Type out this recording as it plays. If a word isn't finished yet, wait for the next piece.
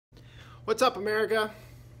What's up, America?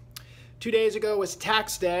 2 days ago was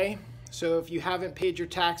tax day, so if you haven't paid your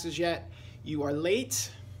taxes yet, you are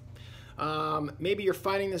late. Maybe you're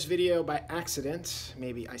finding this video by accident.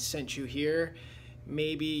 Maybe I sent you here.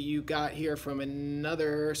 Maybe you got here from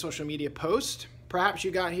another social media post. Perhaps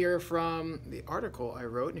you got here from the article I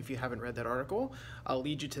wrote, and if you haven't read that article, I'll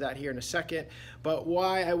lead you to that here in a second. But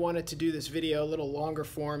why I wanted to do this video a little longer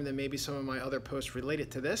form than maybe some of my other posts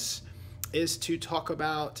related to this is to talk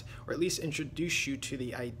about, or at least introduce you to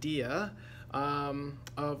the idea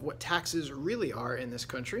of what taxes really are in this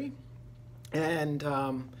country, and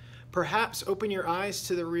perhaps open your eyes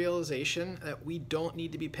to the realization that we don't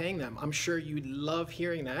need to be paying them. I'm sure you'd love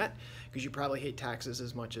hearing that because you probably hate taxes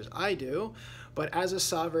as much as I do. But as a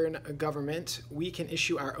sovereign government, we can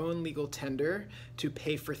issue our own legal tender to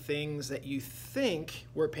pay for things that you think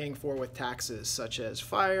we're paying for with taxes, such as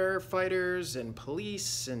firefighters and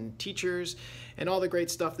police and teachers and all the great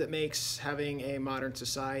stuff that makes having a modern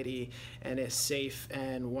society and a safe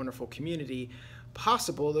and wonderful community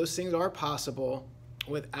possible. Those things are possible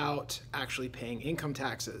without actually paying income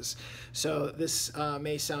taxes. So this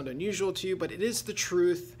may sound unusual to you, but it is the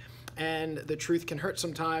truth, and the truth can hurt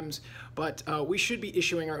sometimes. But we should be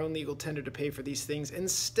issuing our own legal tender to pay for these things.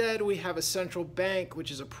 Instead, we have a central bank, which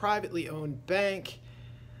is a privately owned bank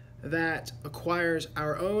that acquires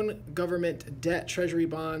our own government debt, treasury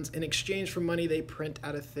bonds, in exchange for money they print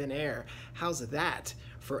out of thin air. How's that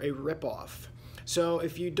for a ripoff? So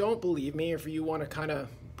if you don't believe me, or if you want to kind of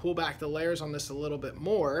pull back the layers on this a little bit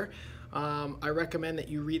more, I recommend that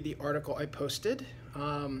you read the article I posted.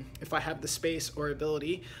 If I have the space or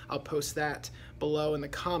ability, I'll post that below in the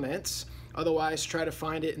comments. Otherwise, try to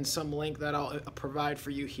find it in some link that I'll provide for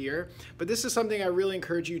you here. But this is something I really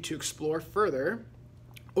encourage you to explore further,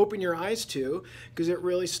 open your eyes to, because it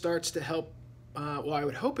really starts to help. Well, I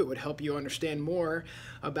would hope it would help you understand more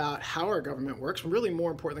about how our government works, and really more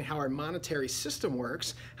importantly, how our monetary system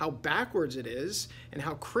works, how backwards it is, and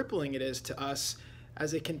how crippling it is to us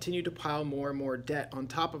as they continue to pile more and more debt on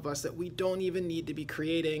top of us that we don't even need to be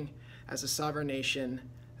creating as a sovereign nation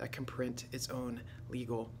that can print its own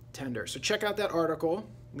legal tender. So check out that article,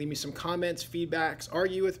 leave me some comments, feedbacks,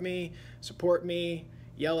 argue with me, support me,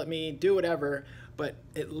 yell at me, do whatever, but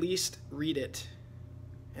at least read it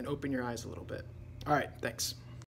and open your eyes a little bit. All right, thanks.